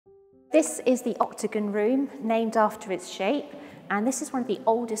This is the octagon room, named after its shape, and this is one of the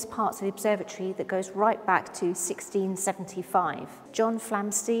oldest parts of the observatory that goes right back to 1675. John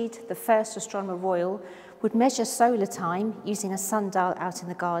Flamsteed, the first Astronomer Royal, would measure solar time using a sundial out in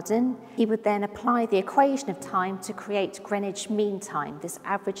the garden. He would then apply the equation of time to create Greenwich Mean Time, this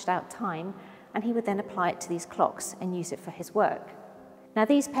averaged out time, and he would then apply it to these clocks and use it for his work. Now,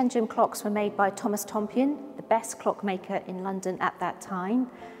 these pendulum clocks were made by Thomas Tompion, the best clockmaker in London at that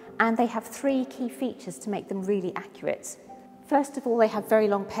time, and they have three key features to make them really accurate. First of all, they have very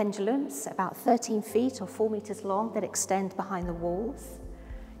long pendulums, about 13 feet or 4 meters long, that extend behind the walls.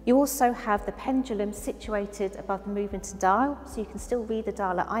 You also have the pendulum situated above the movement dial, so you can still read the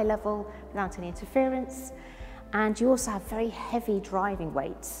dial at eye level without any interference. And you also have very heavy driving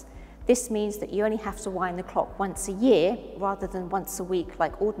weights. This means that you only have to wind the clock once a year rather than once a week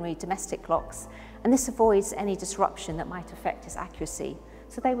like ordinary domestic clocks, and this avoids any disruption that might affect its accuracy.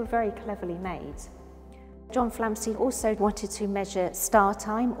 So they were very cleverly made. John Flamsteed also wanted to measure star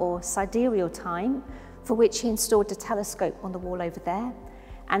time or sidereal time, for which he installed a telescope on the wall over there.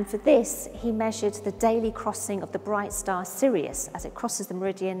 And for this, he measured the daily crossing of the bright star Sirius as it crosses the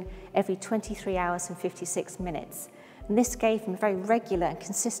meridian every 23 hours and 56 minutes. And this gave him a very regular and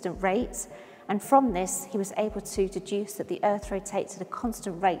consistent rate. And from this, he was able to deduce that the Earth rotates at a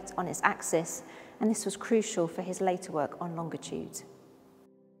constant rate on its axis. And this was crucial for his later work on longitude.